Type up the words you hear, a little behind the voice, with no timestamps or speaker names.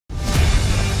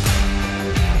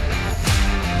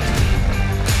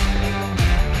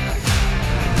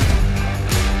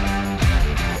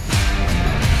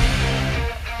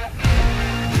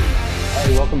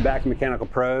back to Mechanical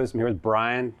Pros. I'm here with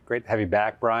Brian. Great to have you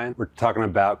back, Brian. We're talking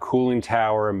about cooling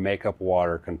tower makeup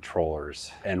water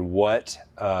controllers and what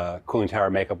cooling tower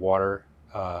makeup water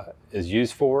is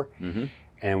used for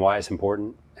and why it's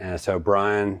important. And so,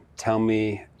 Brian, tell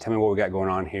me what we got going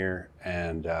on here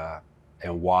and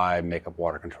why makeup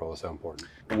water control is so important.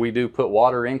 We do put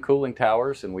water in cooling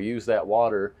towers, and we use that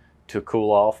water to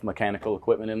cool off mechanical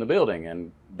equipment in the building,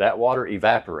 and that water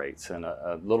evaporates. And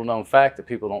a little known fact that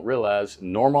people don't realize,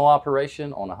 normal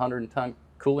operation on a 100-ton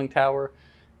cooling tower,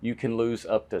 you can lose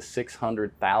up to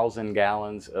 600,000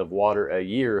 gallons of water a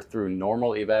year through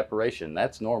normal evaporation.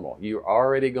 That's normal. You're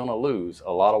already going to lose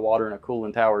a lot of water in a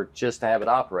cooling tower just to have it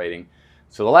operating.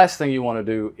 So the last thing you want to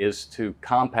do is to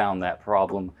compound that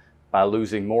problem by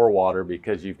losing more water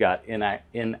because you've got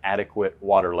inadequate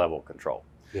water level control.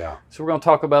 Yeah. So we're going to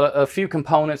talk about a few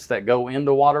components that go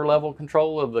into water level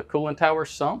control of the cooling tower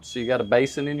sump. So you got a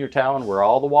basin in your tower where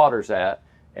all the water's at,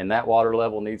 and that water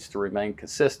level needs to remain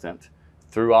consistent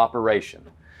through operation.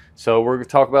 So we're going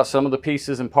to talk about some of the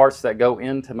pieces and parts that go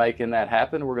into making that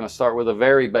happen. We're going to start with a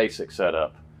very basic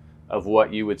setup of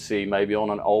what you would see maybe on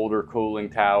an older cooling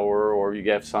tower, or you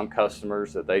have some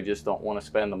customers that they just don't want to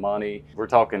spend the money. We're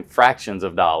talking fractions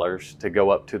of dollars to go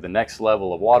up to the next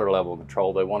level of water level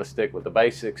control. They want to stick with the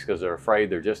basics because they're afraid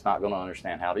they're just not going to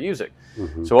understand how to use it.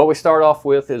 So what we start off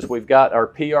with is we've got our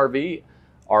PRV,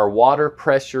 our water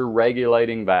pressure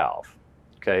regulating valve.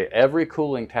 Okay, every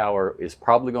cooling tower is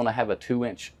probably going to have a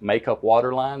 2-inch makeup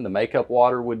water line. The makeup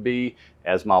water would be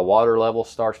as my water level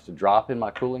starts to drop in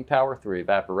my cooling tower through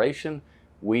evaporation,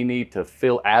 we need to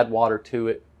add water to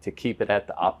it to keep it at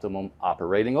the optimum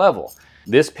operating level.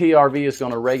 This PRV is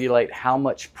going to regulate how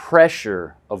much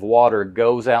pressure of water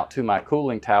goes out to my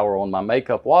cooling tower on my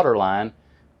makeup water line,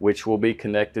 which will be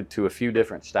connected to a few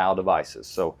different style devices.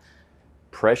 So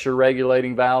pressure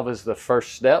regulating valve is the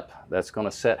first step. That's going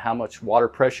to set how much water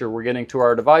pressure we're getting to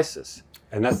our devices.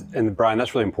 And Brian,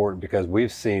 that's really important because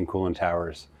we've seen cooling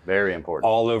towers very important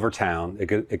all over town. It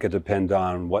could depend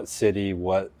on what city,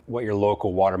 what your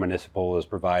local water municipal is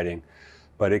providing,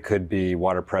 but it could be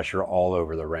water pressure all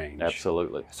over the range.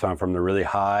 Absolutely. So from the really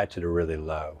high to the really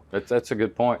low. That's a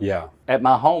good point. Yeah. At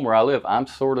my home where I live, I'm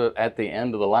sort of at the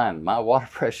end of the line. My water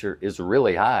pressure is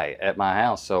really high at my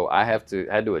house, so I had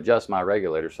to adjust my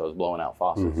regulator so I was blowing out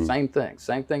faucets.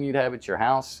 Same thing you'd have at your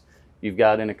house, you've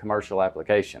got in a commercial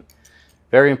application.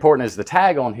 Very important is the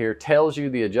tag on here tells you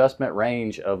the adjustment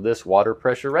range of this water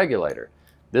pressure regulator.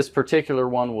 This particular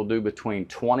one will do between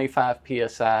 25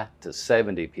 psi to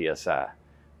 70 psi.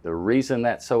 The reason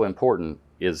that's so important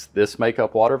is this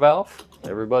makeup water valve.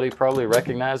 Everybody probably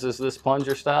recognizes this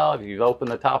plunger style. If you've opened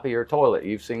the top of your toilet,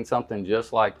 you've seen something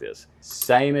just like this.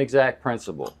 Same exact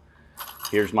principle.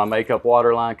 Here's my makeup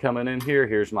water line coming in here.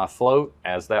 Here's my float.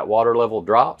 As that water level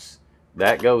drops,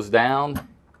 that goes down.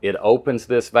 It opens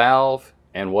this valve,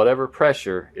 and whatever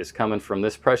pressure is coming from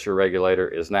this pressure regulator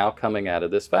is now coming out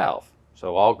of this valve.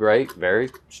 So all great, very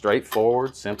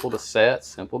straightforward, simple to set,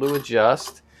 simple to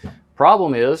adjust.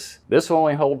 Problem is, this will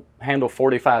only handle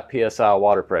 45 psi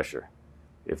water pressure.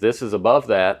 If this is above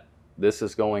that, this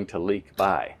is going to leak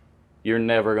by. You're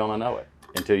never going to know it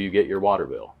until you get your water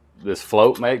bill. This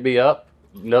float may be up,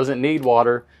 doesn't need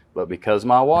water, but because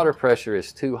my water pressure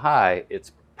is too high,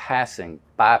 it's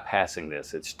bypassing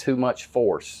this. It's too much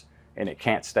force, and it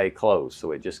can't stay closed,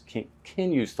 so it just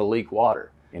continues to leak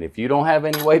water. And if you don't have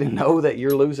any way to know that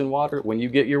you're losing water, when you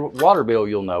get your water bill,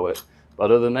 you'll know it. But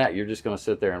other than that, you're just going to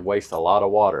sit there and waste a lot of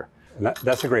water. And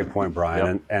that's a great point,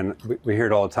 Brian. Yep. And we hear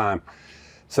it all the time.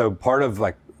 So part of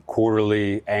like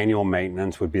quarterly, annual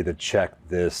maintenance would be to check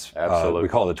this. We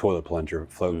call it the toilet plunger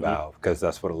float valve because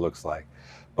that's what it looks like.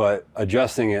 But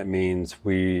adjusting it means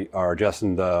we are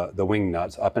adjusting the wing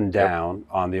nuts up and down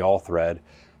on the all thread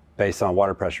based on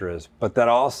water pressure is. But that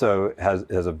also has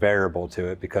a variable to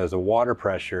it because the water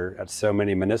pressure at so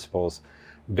many municipals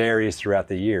varies throughout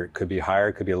the year. It could be higher,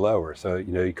 it could be lower. So,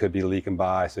 you could be leaking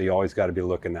by. So you always got to be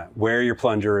looking at where your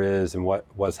plunger is and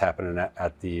what's happening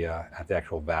at the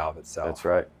actual valve itself. That's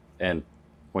right. And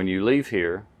when you leave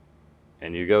here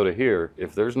and you go to here,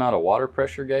 if there's not a water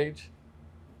pressure gauge,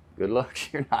 good luck,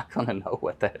 you're not going to know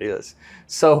what that is.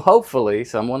 So hopefully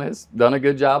someone has done a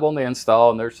good job on the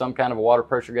install and there's some kind of a water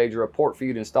pressure gauge report for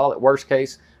you to install it. Worst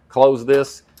case, close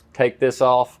this, take this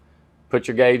off, put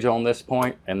your gauge on this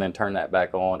point, and then turn that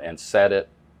back on and set it.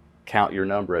 Count your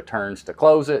number of turns to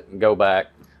close it and go back.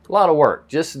 A lot of work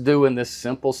just doing this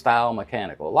simple style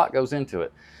mechanical. A lot goes into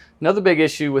it. Another big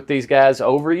issue with these guys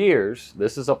over years,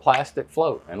 this is a plastic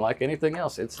float, and like anything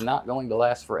else, it's not going to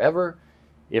last forever.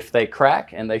 If they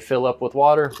crack and they fill up with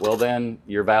water, well then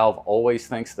your valve always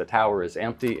thinks the tower is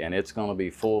empty and it's going to be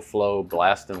full flow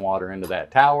blasting water into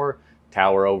that tower.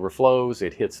 Tower overflows,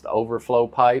 it hits the overflow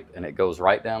pipe and it goes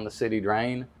right down the city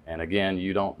drain. And again,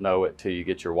 you don't know it till you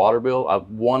get your water bill.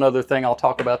 One other thing, I'll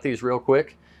talk about these real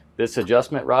quick. This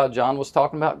adjustment rod John was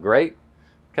talking about, great.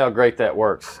 Look how great that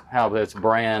works, how it's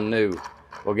brand new.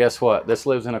 Well, guess what? This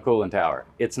lives in a cooling tower.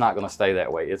 It's not going to stay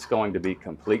that way. It's going to be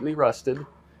completely rusted.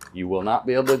 You will not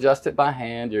be able to adjust it by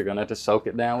hand. You're going to have to soak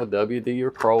it down with WD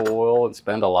or Pro Oil and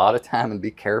spend a lot of time and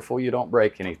be careful you don't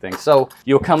break anything. So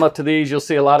you'll come up to these, you'll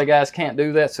see a lot of guys can't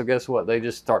do that. So guess what? They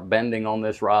just start bending on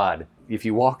this rod. If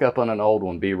you walk up on an old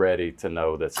one, be ready to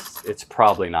know that it's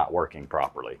probably not working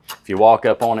properly. If you walk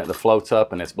up on it, the floats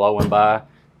up and it's blowing by,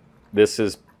 this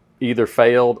is either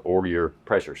failed or your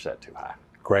pressure set too high.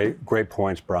 Great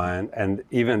points, Brian. And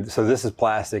even, so this is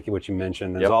plastic, which you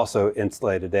mentioned. There's also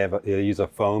insulated. They use a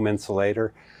foam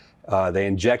insulator. They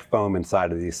inject foam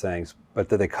inside of these things, but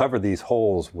they cover these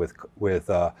holes with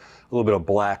a little bit of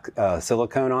black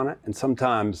silicone on it. And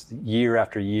sometimes year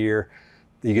after year,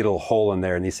 you get a little hole in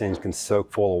there and these things can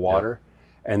soak full of water.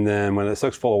 And then when it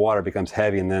soaks full of water, it becomes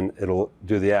heavy and then it'll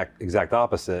do the exact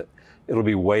opposite. It'll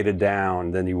be weighted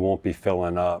down, then you won't be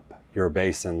filling up your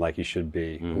basin like you should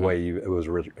be, the way it was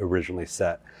originally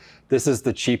set. This is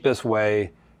the cheapest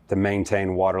way to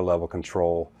maintain water level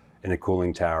control in a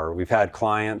cooling tower. We've had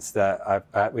clients that,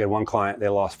 we had one client, they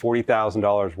lost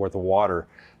 $40,000 worth of water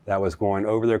that was going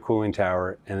over their cooling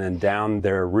tower and then down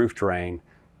their roof drain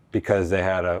because they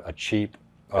had a cheap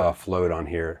float on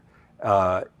here.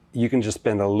 You can just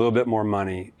spend a little bit more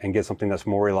money and get something that's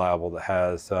more reliable, that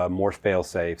has more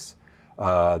fail-safes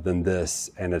than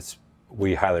this, and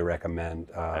we highly recommend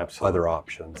other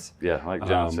options. Yeah, like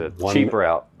John said, cheaper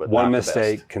out, but one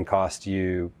mistake can cost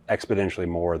you exponentially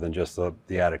more than just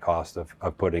the added cost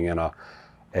of putting in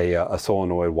a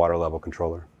solenoid water level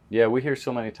controller. Yeah, we hear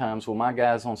so many times, well, my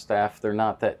guys on staff, they're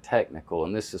not that technical,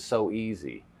 and this is so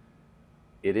easy.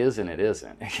 It is and it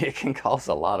isn't. It can cause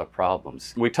a lot of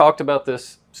problems. We talked about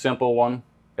this simple one.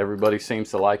 Everybody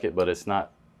seems to like it, but it's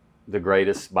not the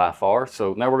greatest by far.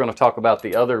 So now we're going to talk about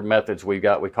the other methods we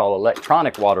call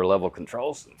electronic water level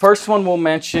controls. First one we'll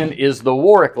mention is the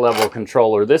hvac level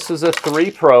controller. This is a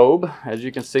 3-probe. As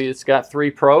you can see, it's got 3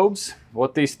 probes.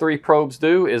 What these 3 probes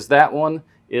do is that one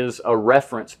is a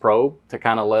reference probe to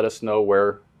kind of let us know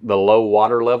where the low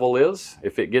water level is.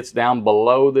 If it gets down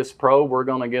below this probe, we're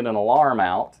going to get an alarm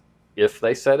out, if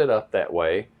they set it up that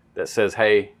way, that says,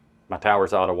 hey, my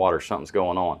tower's out of water, something's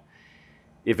going on.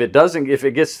 If it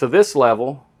gets to this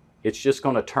level, it's just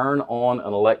going to turn on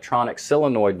an electronic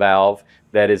solenoid valve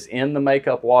that is in the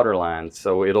makeup water line.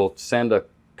 So it'll send a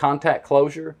contact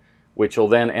closure, which will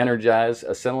then energize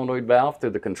a solenoid valve through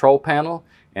the control panel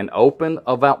and open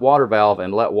a water valve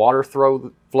and let water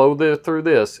flow through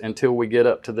this until we get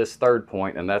up to this 3rd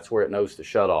point, and that's where it knows to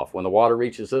shut off. When the water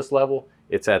reaches this level,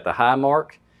 it's at the high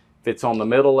mark. If it's on the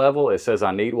middle level, it says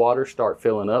I need water, start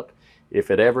filling up. If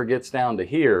it ever gets down to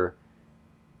here,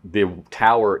 the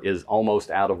tower is almost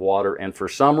out of water, and for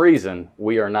some reason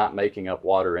we are not making up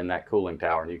water in that cooling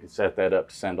tower, and you can set that up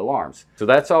to send alarms. So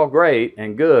that's all great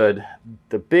and good.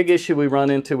 The big issue we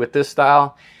run into with this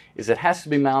style is it has to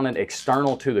be mounted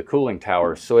external to the cooling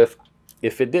tower. So if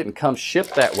it didn't come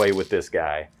shipped that way with this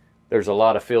guy, there's a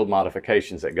lot of field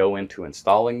modifications that go into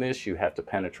installing this. You have to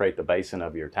penetrate the basin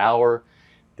of your tower.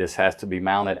 This has to be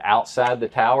mounted outside the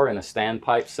tower in a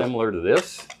standpipe similar to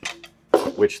this,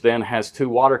 which then has 2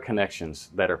 water connections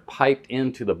that are piped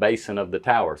into the basin of the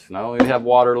tower. So not only do you have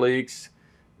water leaks,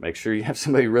 make sure you have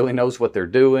somebody who really knows what they're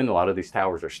doing. A lot of these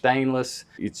towers are stainless.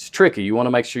 It's tricky. You want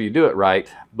to make sure you do it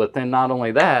right. But then not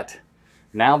only that,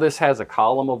 now this has a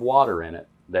column of water in it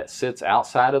that sits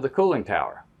outside of the cooling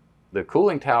tower. The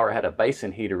cooling tower had a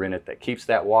basin heater in it that keeps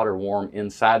that water warm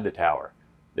inside the tower.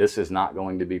 This is not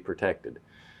going to be protected.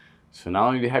 So not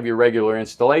only do you have your regular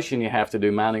installation you have to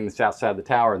do mounting this outside the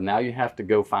tower, now you have to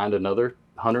go find another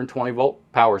 120 volt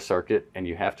power circuit, and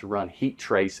you have to run heat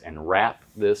trace and wrap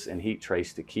this in heat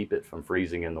trace to keep it from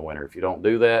freezing in the winter. If you don't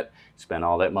do that, spend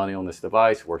all that money on this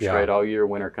device, works great all year,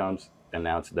 winter comes, and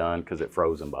now it's done because it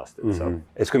froze and busted. So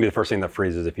it's going to be the first thing that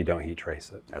freezes if you don't heat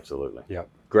trace it. Absolutely. Yep.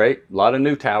 Great. A lot of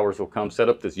new towers will come set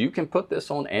up this. You can put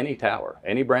this on any tower,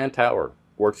 any brand tower.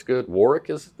 Works good. hvac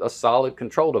is a solid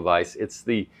control device. It's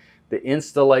the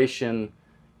installation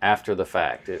after the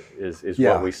fact is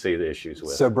what we see the issues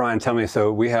with. So Brian, tell me,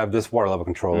 so we have this water level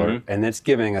controller and it's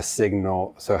giving a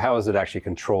signal. So how is it actually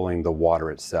controlling the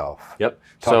water itself? Yep.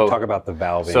 Talk about the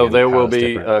valving. So there will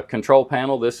be a control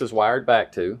panel this is wired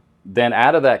back to. Then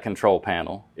out of that control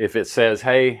panel, if it says,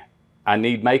 hey, I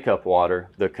need makeup water,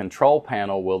 the control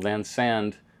panel will then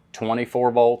send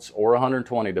 24 volts or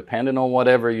 120, depending on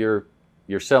whatever your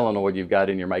solenoid you've got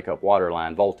in your makeup water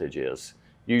line voltage is,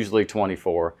 usually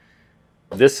 24.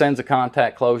 This sends a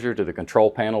contact closure to the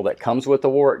control panel that comes with the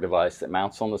Warwick device that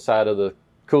mounts on the side of the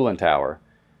cooling tower.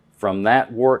 From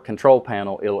that Warwick control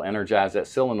panel, it'll energize that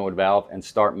solenoid valve and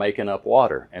start making up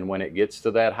water. And when it gets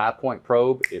to that high point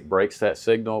probe, it breaks that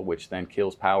signal, which then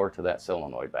kills power to that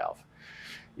solenoid valve.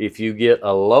 If you get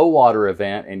a low water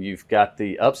event and you've got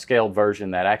the upscaled version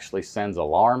that actually sends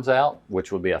alarms out,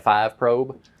 which would be a 5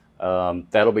 probe,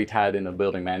 that'll be tied in the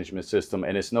building management system,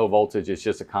 and it's no voltage, it's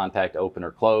just a contact open or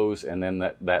close, and then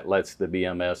that lets the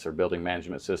BMS or building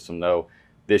management system know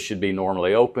this should be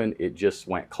normally open, it just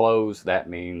went closed. That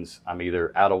means I'm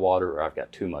either out of water or I've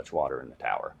got too much water in the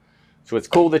tower. So it's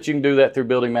cool that you can do that through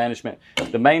building management.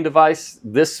 The main device,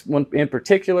 this one in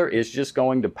particular, is just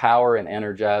going to power and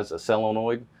energize a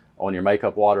solenoid on your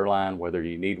makeup water line, whether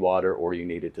you need water or you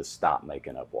need it to stop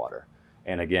making up water.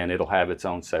 And again, it'll have its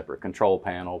own separate control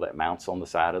panel that mounts on the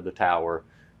side of the tower.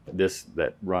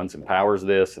 That runs and powers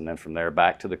this, and then from there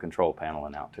back to the control panel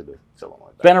and out to the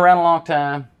solenoid. Been around a long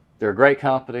time. They're a great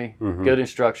company, good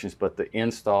instructions, but the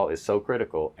install is so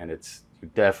critical, and you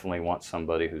definitely want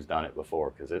somebody who's done it before,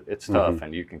 because it's tough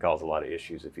and you can cause a lot of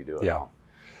issues if you do it wrong.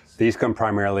 These come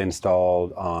primarily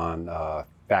installed on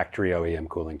factory OEM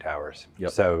cooling towers.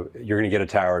 So you're going to get a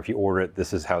tower. If you order it,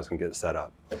 this is how it's going to get set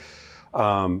up.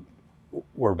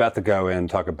 We're about to go in and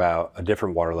talk about a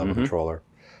different water level controller.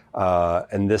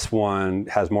 And this one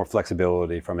has more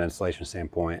flexibility from an installation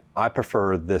standpoint. I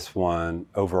prefer this one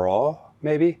overall,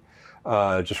 maybe,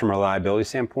 just from a reliability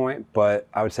standpoint, but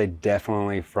I would say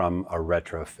definitely from a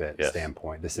retrofit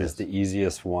standpoint. This is the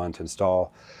easiest one to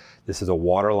install. This is a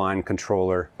Waterline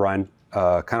controller. Brian,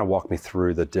 kind of walk me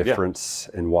through the difference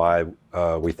and why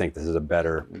we think this is a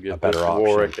better option.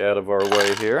 Warwick out of our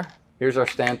way here. Here's our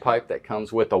standpipe that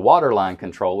comes with a Waterline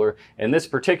controller, and this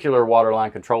particular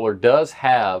Waterline controller does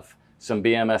have some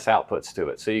BMS outputs to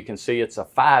it. So you can see it's a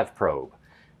 5 probe.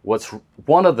 What's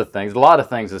one of the things, a lot of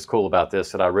things that's cool about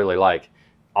this that I really like,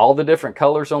 all the different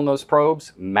colors on those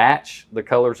probes match the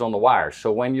colors on the wires.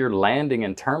 So when you're landing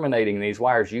and terminating these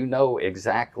wires, you know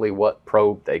exactly what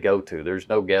probe they go to. There's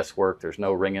no guesswork, there's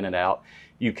no ringing it out.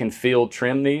 You can field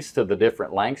trim these to the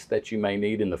different lengths that you may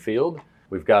need in the field.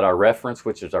 We've got our reference,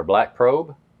 which is our black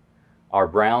probe. Our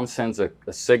brown sends a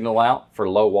signal out for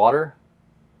low water.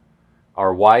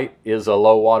 Our white is a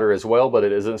low water as well, but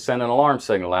it isn't sending an alarm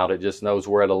signal out. It just knows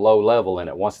we're at a low level and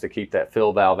it wants to keep that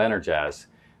fill valve energized.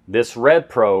 This red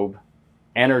probe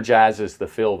energizes the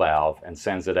fill valve and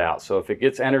sends it out. So if it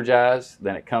gets energized,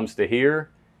 then it comes to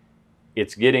here.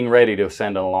 It's getting ready to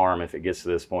send an alarm if it gets to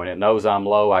this point. It knows I'm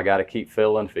low, I got to keep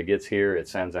filling. If it gets here, it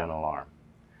sends an alarm.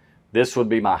 This would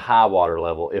be my high water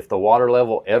level. If the water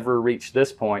level ever reached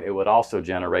this point, it would also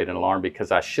generate an alarm,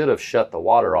 because I should have shut the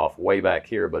water off way back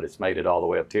here, but it's made it all the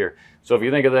way up to here. So if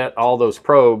you think of that, all those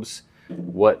probes,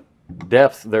 what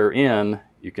depth they're in,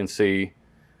 you can see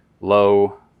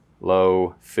low,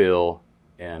 low, fill,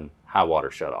 and high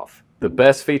water shut off. The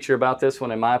best feature about this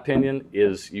one, in my opinion,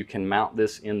 is you can mount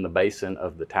this in the basin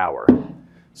of the tower.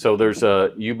 So there's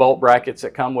U-bolt brackets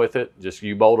that come with it, just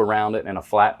U-bolt around it, and a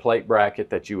flat plate bracket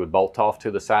that you would bolt off to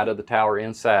the side of the tower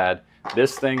inside.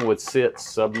 This thing would sit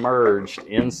submerged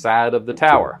inside of the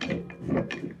tower.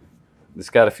 It's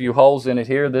got a few holes in it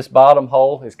here. This bottom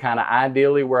hole is kind of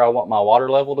ideally where I want my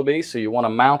water level to be, so you want to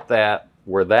mount that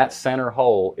where that center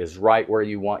hole is right where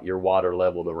you want your water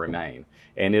level to remain.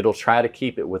 And it'll try to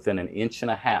keep it within 1.5 inches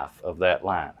of that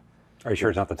line. Are you sure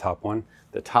it's not the top one?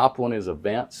 The top one is a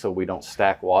vent, so we don't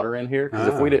stack water in here. Because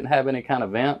if we didn't have any kind of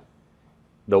vent,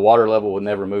 the water level would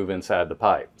never move inside the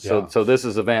pipe. So this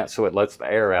is a vent, so it lets the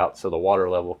air out so the water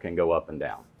level can go up and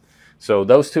down. So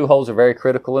those two holes are very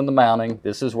critical in the mounting.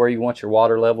 This is where you want your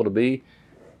water level to be.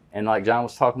 And like John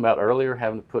was talking about earlier,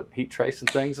 having to put heat trace and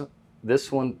things,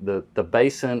 this one, the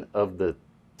basin of the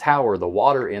tower, the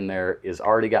water in there is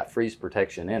already got freeze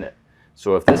protection in it.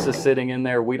 So if this is sitting in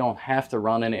there, we don't have to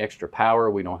run any extra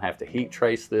power. We don't have to heat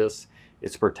trace this.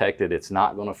 It's protected. It's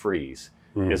not going to freeze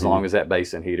as long as that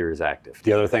basin heater is active.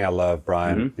 The other thing I love,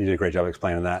 Brian, you did a great job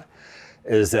explaining that,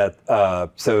 is that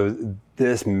so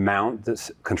this mount,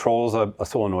 this controls a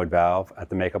solenoid valve at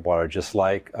the makeup water, just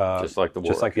like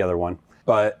the other one.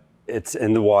 But it's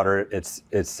in the water. It's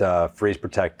freeze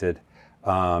protected.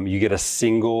 You get a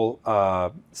single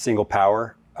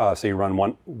power. So you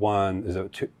run one is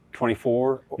it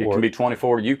 24? It can be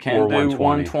 24. You can do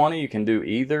 120. You can do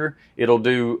either. It'll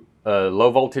do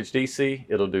low voltage DC.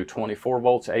 It'll do 24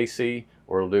 volts AC,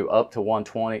 or it'll do up to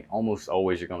 120. Almost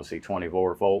always you're going to see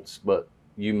 24 volts, but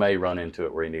you may run into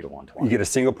it where you need a 120. You get a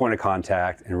single point of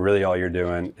contact, and really all you're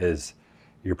doing is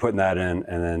you're putting that in,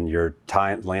 and then you're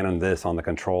landing this on the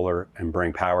controller and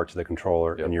bring power to the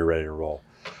controller, and you're ready to roll.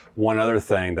 One other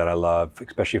thing that I love,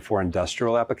 especially for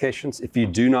industrial applications, if you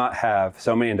do not have,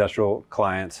 so many industrial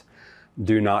clients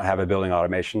do not have a building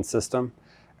automation system,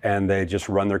 and they just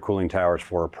run their cooling towers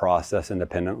for a process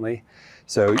independently.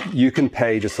 So you can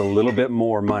pay just a little bit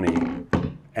more money,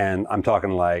 and I'm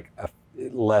talking like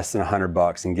less than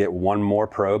 $100, and get one more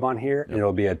probe on here, and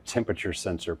it'll be a temperature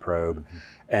sensor probe,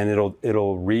 and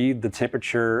it'll read the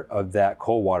temperature of that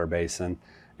cold water basin,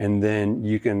 and then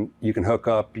you can hook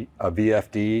up a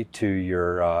VFD to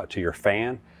your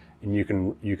fan, and you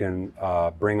can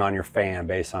bring on your fan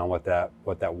based on what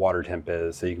that water temp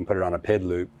is. So you can put it on a PID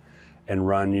loop and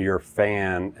run your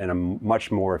fan in a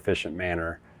much more efficient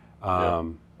manner,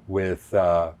 with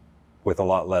a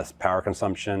lot less power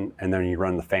consumption, and then you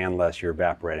run the fan less, you're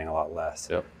evaporating a lot less.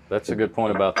 Yep, that's a good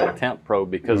point about that temp probe,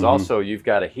 because also you've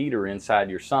got a heater inside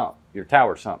your sump, your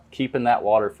tower sump, keeping that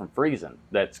water from freezing.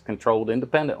 That's controlled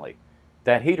independently.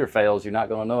 That heater fails, you're not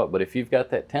going to know it, but if you've got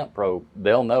that temp probe,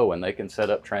 they'll know, and they can set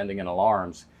up trending and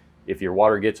alarms. If your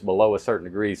water gets below a certain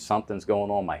degree, something's going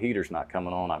on, my heater's not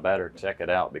coming on, I better check it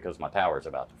out because my tower's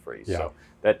about to freeze. Yeah. So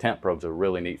that temp probe's a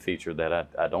really neat feature that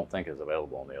I don't think is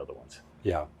available on the other ones.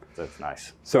 Yeah. That's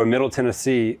nice. So in Middle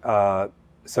Tennessee,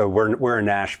 so we're in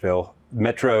Nashville.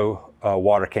 Metro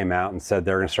Water came out and said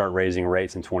they're going to start raising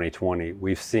rates in 2020.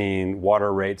 We've seen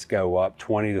water rates go up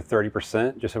 20 to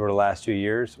 30% just over the last 2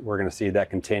 years. We're going to see that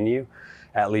continue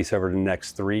at least over the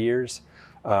next 3 years.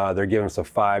 They're giving us a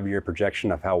 5-year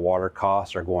projection of how water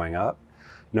costs are going up.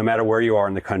 No matter where you are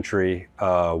in the country,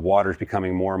 water is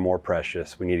becoming more and more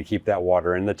precious. We need to keep that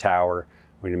water in the tower.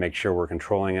 We need to make sure we're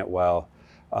controlling it well.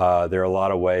 There are a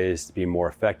lot of ways to be more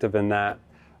effective in that.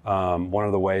 One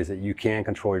of the ways that you can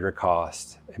control your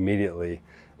cost immediately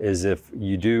is if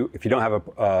you don't have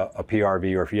a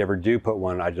PRV, or if you ever do put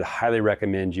one, I just highly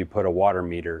recommend you put a water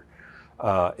meter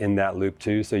in that loop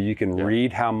too, so you can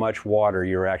read how much water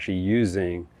you're actually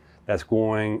using that's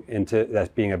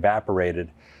being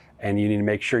evaporated, and you need to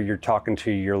make sure you're talking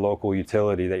to your local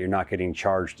utility that you're not getting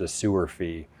charged a sewer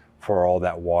fee for all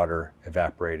that water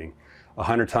evaporating. A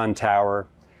 100-ton tower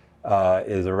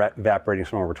is evaporating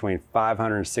somewhere between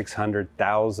 500 and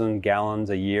 600,000 gallons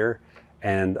a year,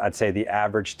 and I'd say the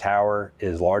average tower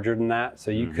is larger than that,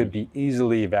 so you could be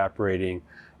easily evaporating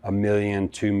 1 million,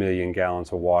 2 million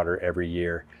gallons of water every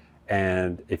year.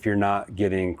 And if you're not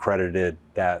getting credited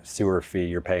that sewer fee,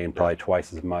 you're paying probably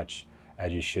twice as much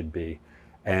as you should be.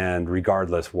 And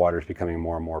regardless, water is becoming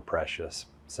more and more precious.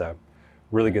 So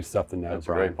really good stuff to know, That's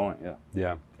Brian. a great point, yeah.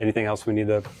 Yeah. Anything else we need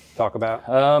to talk about?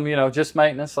 Just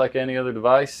maintenance like any other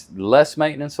device. Less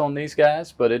maintenance on these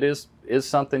guys, but it is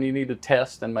something you need to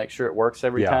test and make sure it works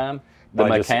every time. The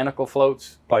mechanical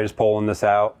floats. Probably just pulling this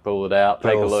out. Pull it out,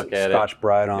 take a look at it.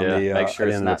 Scotch-Brite on the make sure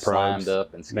it's end not of the probes. slimed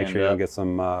up and skinned Make sure you don't get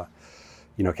some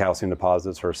calcium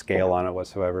deposits or scale on it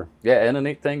whatsoever. Yeah, and the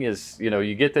neat thing is,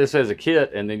 you get this as a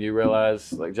kit, and then you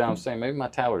realize, like John was saying, maybe my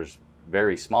tower's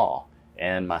very small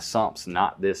and my sump's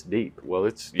not this deep.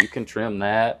 Well, you can trim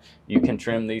that. You can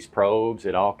trim these probes.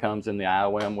 It all comes in the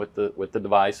IOM with the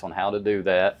device on how to do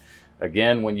that.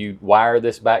 Again, when you wire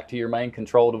this back to your main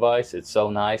control device, it's so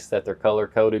nice that they're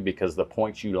color-coded, because the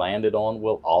points you landed on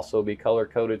will also be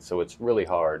color-coded, so it's really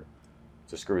hard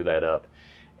to screw that up.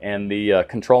 And the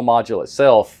control module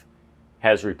itself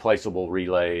has replaceable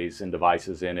relays and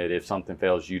devices in it. If something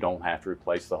fails, you don't have to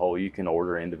replace the whole. You can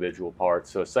order individual parts,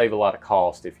 so save a lot of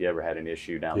cost if you ever had an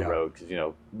issue down the road,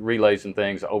 because relays and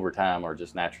things over time are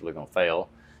just naturally going to fail.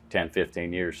 10,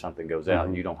 15 years, something goes out,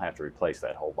 and you don't have to replace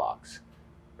that whole box.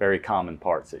 Very common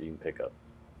parts that you can pick up.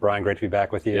 Brian, great to be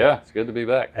back with you. Yeah, it's good to be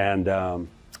back. And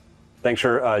thanks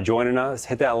for joining us.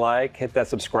 Hit that like, hit that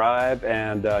subscribe,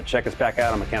 and check us back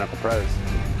out on Mechanical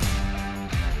Pros.